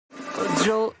a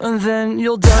jolt and then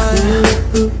you'll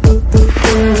die.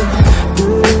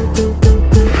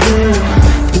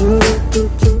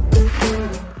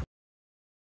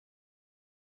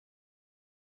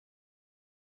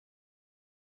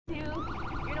 Unit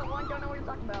 1, don't know what you're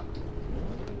talking about.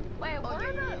 Wait,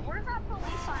 where's that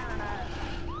police siren at?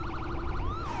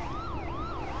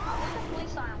 Where's the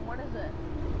police siren? What is it?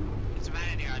 It's a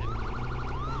vanity item.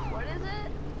 What is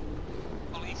it?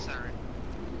 Police siren.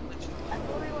 Literally. That's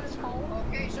literally what it's called.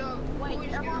 Okay, so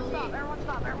Wait,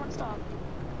 everyone stop.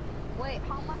 Wait,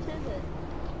 how much is it?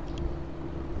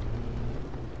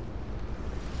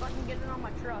 So I can get it on my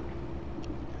truck.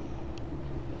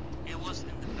 It was in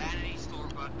the vanity store,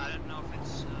 but I don't know if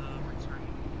it's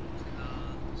returning to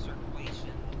the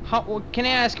circulation. Can I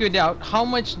ask you a doubt? How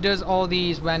much does all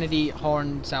these vanity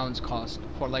horn sounds cost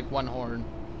for like one horn?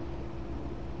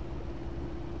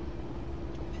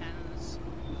 Depends.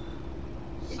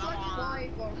 it's Some like are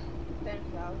 5 or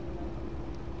 10,000.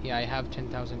 Yeah, I have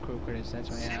 10,000 crew credits. That's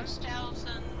why I asked. 7,000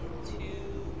 to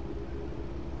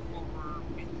over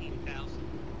 15,000.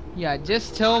 Yeah,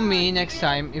 just tell me next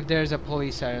time if there's a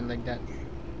police siren like that.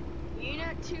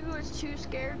 Unit 2 is too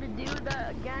scared to do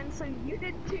that again, so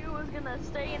Unit 2 is gonna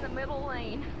stay in the middle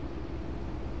lane.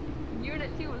 Unit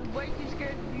 2 is way too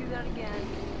scared to do that again.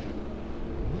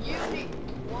 Unit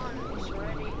 1 is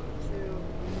ready to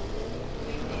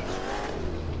leave this.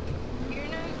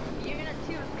 Unit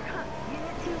 2 is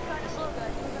kind of slow,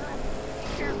 guys. We're gonna be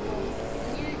careful.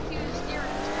 Unit 2 is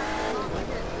steering kind of not like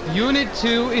this. Unit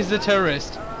 2 is the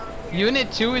terrorist.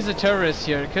 Unit 2 is a terrorist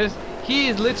here, cause he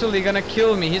is literally gonna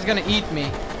kill me. He's gonna eat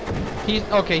me.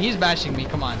 He's bashing me.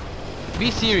 Come on, be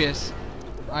serious.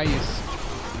 Are you?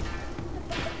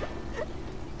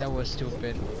 That was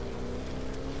stupid.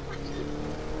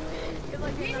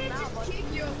 We need to kick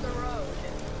you off the road.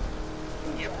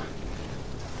 Yep.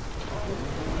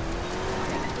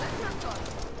 Let's not go.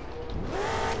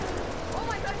 Oh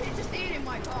my god, he just ate in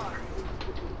my car.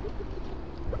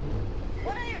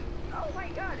 What are you? Oh my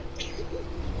god.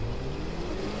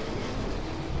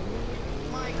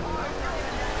 My car is not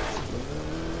even damaged.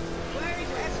 Where is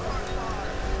the escort car?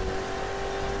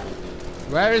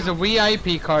 Where is a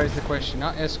VIP car is the question,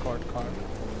 not escort car.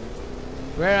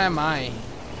 Where am I?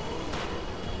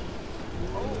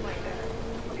 Oh my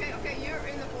god. Okay, you're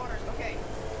in the forest. Okay.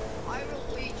 I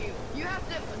will lead you. You have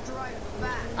to drive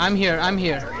fast. I'm here. Right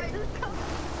here.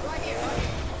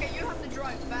 Okay, you have to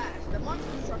drive fast. The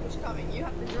monster truck is coming. You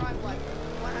have to drive like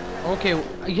 100. Okay,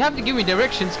 you have to give me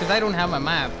directions because I don't have my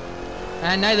map.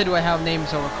 And neither do I have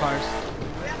names over cars.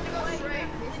 We have to go straight.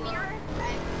 This road.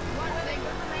 And one thing. I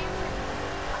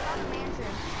got a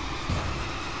mansion.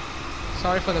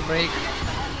 Sorry for the break.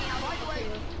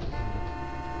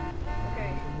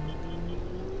 Okay.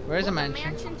 Where's the The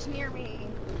mansion? mansion's near me.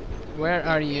 Where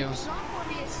are you?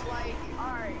 Somebody is like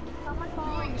Alright, someone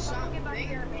doing get back something.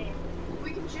 here, man. We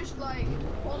can just like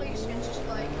police can just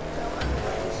like tell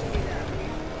everybody to see that we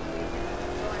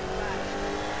drive fast.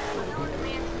 I know where the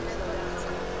mansion is, but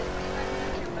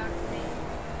I'm get back to me.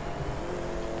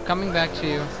 Coming back to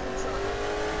you.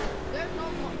 There's no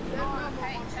more.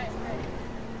 Hey.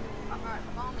 Alright,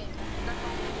 follow me.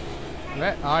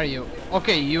 Where are you?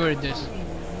 Okay, you are this.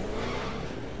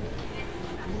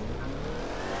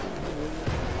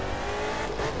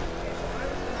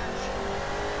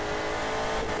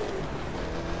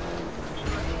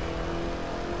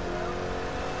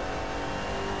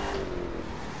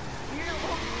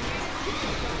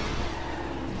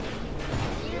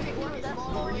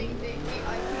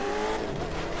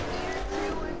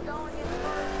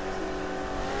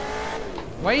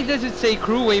 Why does it say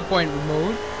crew waypoint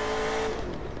removed?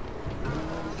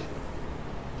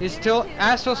 Is still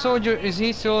Astro Soldier, is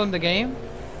he still in the game?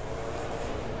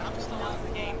 I'm still in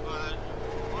the game, but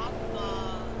what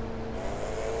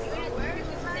Where is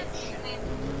the bridge?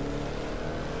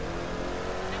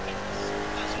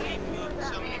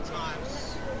 so many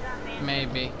times.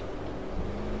 Maybe.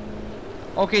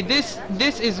 Okay, this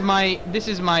is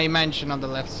my mansion on the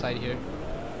left side here.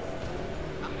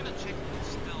 I'm gonna check if it's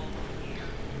still here.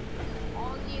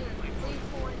 All units, please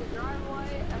forward the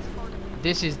driveway, escort.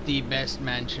 This is the best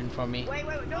mansion for me. Wait,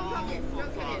 don't come in.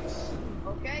 Don't come in.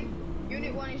 Okay?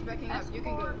 Unit 1 is backing up. You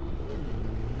can go.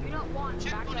 Unit 1, back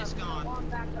Checkpoint up. is gone. Unit 1,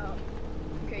 back up.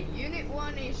 Okay, Unit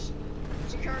 1 is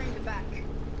securing the back.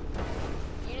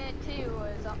 Unit 2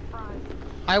 is up front.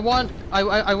 I want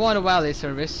a valet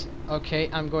service. Okay,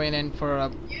 I'm going in for a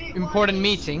Unit important 1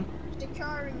 is meeting.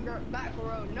 securing the back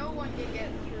road. No one can get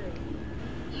through.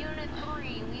 Unit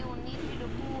 3, we will need you to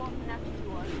pull up next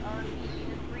to us. Or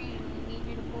Unit 3, we need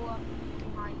you to pull up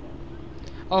behind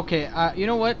us. Okay, you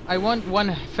know what? I want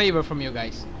one favor from you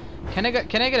guys. Can I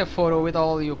get a photo with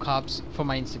all you cops for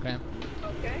my Instagram?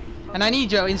 Okay. And I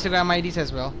need your Instagram IDs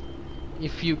as well,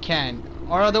 if you can.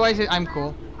 Or otherwise, I'm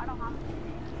cool. I don't have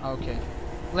to. Okay.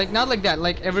 Like not like that.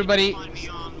 Like everybody. Find me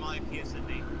on my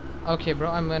PSN. Okay, bro.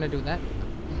 I'm gonna do that.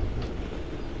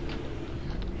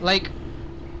 Like.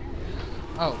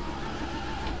 Oh.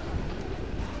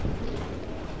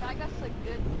 I got some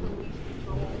good police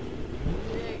patrol.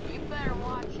 Dude, you better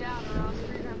watch out or else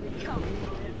you're gonna be coming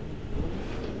for it.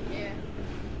 Yeah.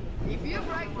 If you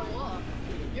break the law,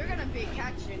 you're gonna be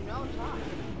catched in no time.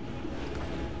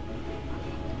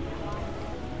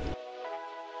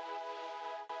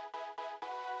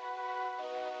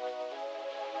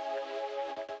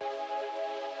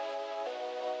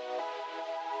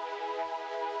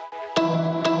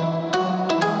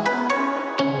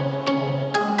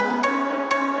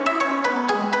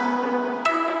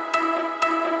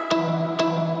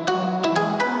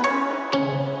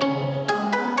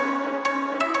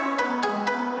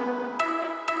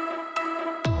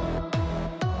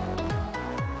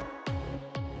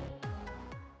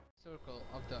 Circle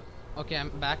of the. Okay, I'm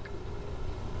back.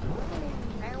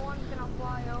 Everyone's gonna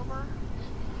fly over.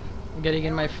 I'm getting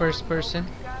in my first person.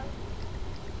 Guys.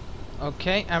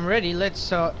 Okay, I'm ready.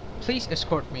 Let's please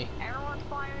escort me Everyone's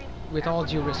firing. with all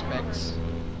due Everyone's firing respects.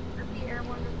 over. Repeat,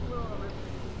 everyone just flew over.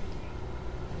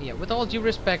 Yeah, with all due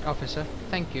respect, officer.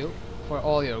 Thank you for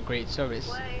all your great service.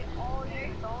 Play all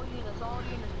units, all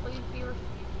units.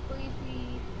 Please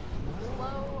be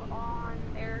slow on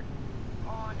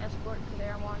escort to the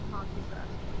airborne, not too fast.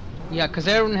 Yeah, cause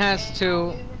everyone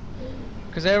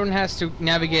has to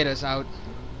navigate us out.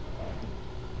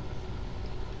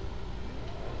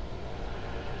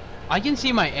 I can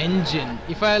see my engine.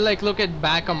 If I like look at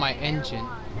back on my engine.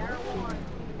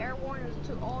 Airborne is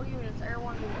to all units.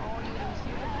 Airborne is all units.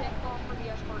 You can take off for the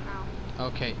escort now.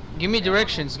 Okay, give me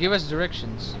directions. Give us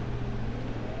directions.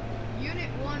 Unit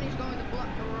 1 is going to block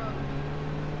the road.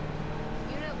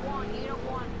 Unit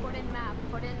 1, put in map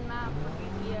for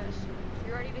GPS.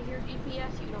 You ready to hear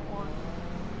GPS? Unit 1.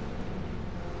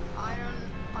 I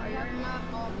have a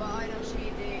map on, but I don't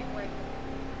see the, like,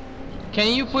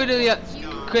 Can you put it?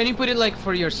 Can you put it like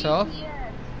for yourself?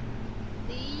 GPS.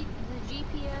 The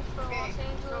GPS for okay, Los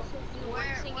Angeles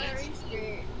is where is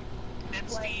the,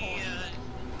 That's the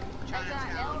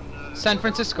Chinatown. San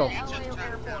Francisco.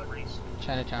 Chinatown race.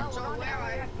 Chinatown. so where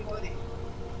I have to put it?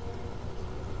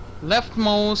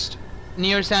 Leftmost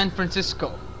near San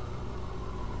Francisco.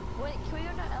 Wait, can we go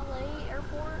to LA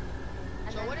airport?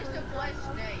 And So then what is to the place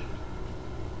name?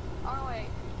 Oh wait.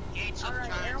 Gates of Alright,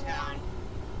 Chinatown.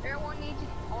 everyone needs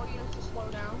all units to slow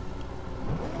down.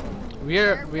 We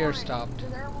are Everyone- stopped.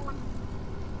 does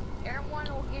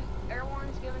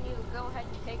everyone's giving you the go ahead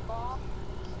to take off.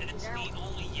 And it's the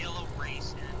only yellow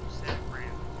race in San Fran.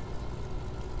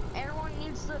 Everyone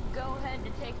needs the go ahead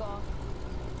to take off.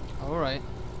 All right.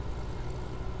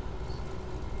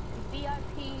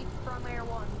 VIP from Air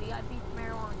 1. VIP from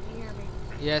Air 1. Can you hear me?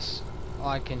 Yes,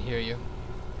 I can hear you.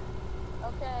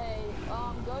 Okay,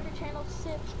 go to channel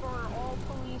 6 for all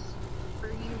police for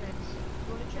units.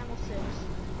 Go to channel 6.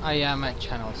 I am at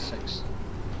channel 6.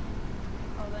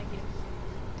 Oh, thank you.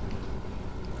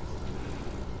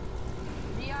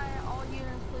 All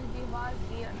units, please be advised.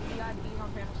 VIP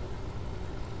on channel 6.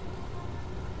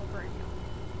 Over right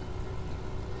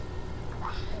now.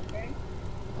 Okay.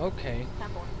 Okay.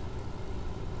 10-4.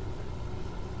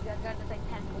 You guys got to say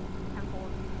 10-4. 10-4.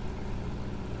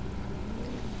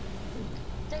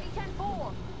 Say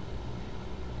 10-4.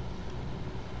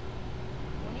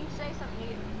 When you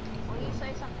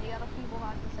say something, the other people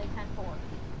have to say 10-4.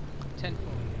 10.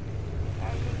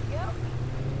 There you go.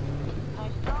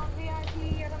 Nice job, VIP.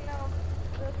 I don't know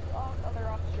if this other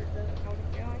officer doesn't know what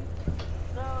he's doing.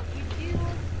 So you do.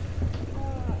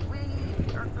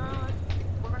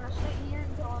 We're gonna sit here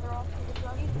until other officers are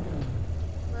ready.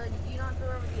 But do not go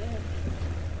over the edge.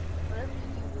 Whatever you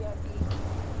do, VIP.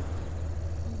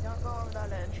 You don't go over that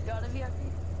edge. Got it, VIP?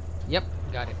 Yep,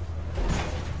 got it.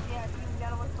 Yeah, you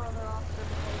gotta wait for other officers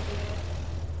before you do it.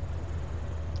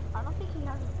 I don't think he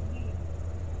has a speed.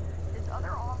 Is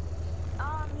other off?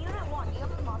 Unit 1, you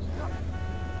have a monster truck?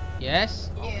 Yes.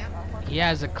 Yeah. He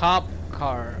has a cop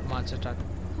car monster truck.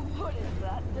 What is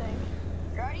that thing?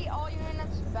 Ready? All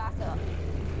units, back up.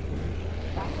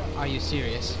 Back up. Are you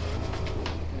serious?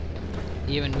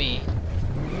 Even me.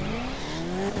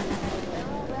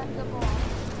 Everyone back up off.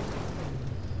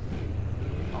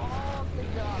 Oh, good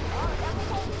job. Oh,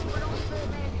 everyone, we're going to the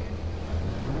mansion.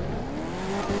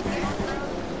 Okay,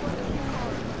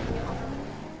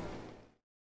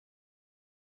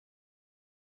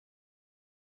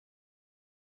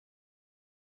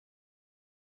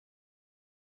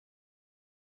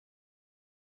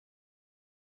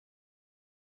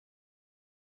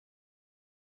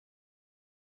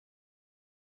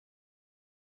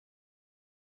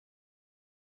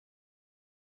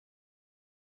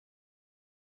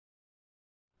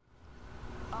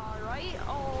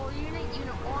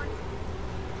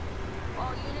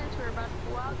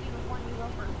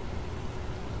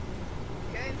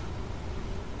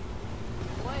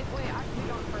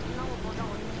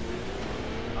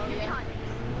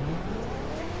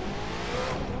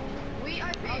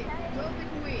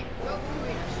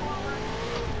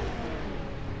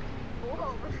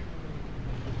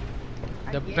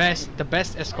 The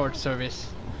best escort service.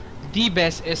 The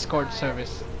best escort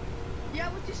service. Yeah,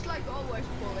 we're just like always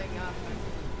pulling up.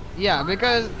 Yeah,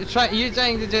 because you're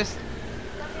trying to just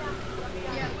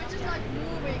Yeah, we're just like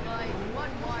moving like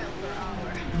 1 mile per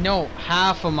hour. no,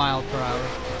 half a mile per hour.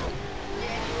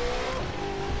 Yeah.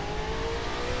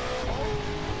 Oh,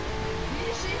 did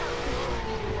you see how close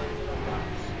you went to the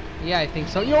bus? Yeah, I think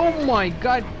so. Oh my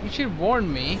god, you should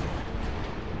warn me.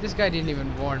 This guy didn't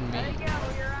even warn me. There you go,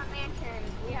 you're at Mansion.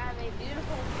 We have a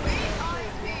beautiful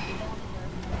VIP.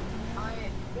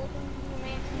 welcome to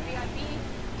Mansion VIP.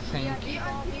 Thank you.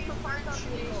 VIP purchase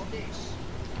this.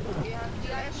 We have to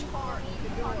escort the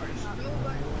doors.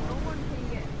 No one can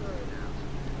get through now.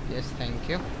 Yes, thank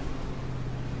you.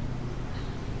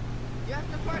 You have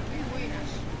to park between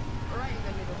us. Right in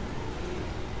the middle.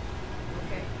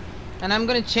 Okay. And I'm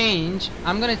gonna change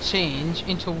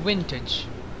into vintage.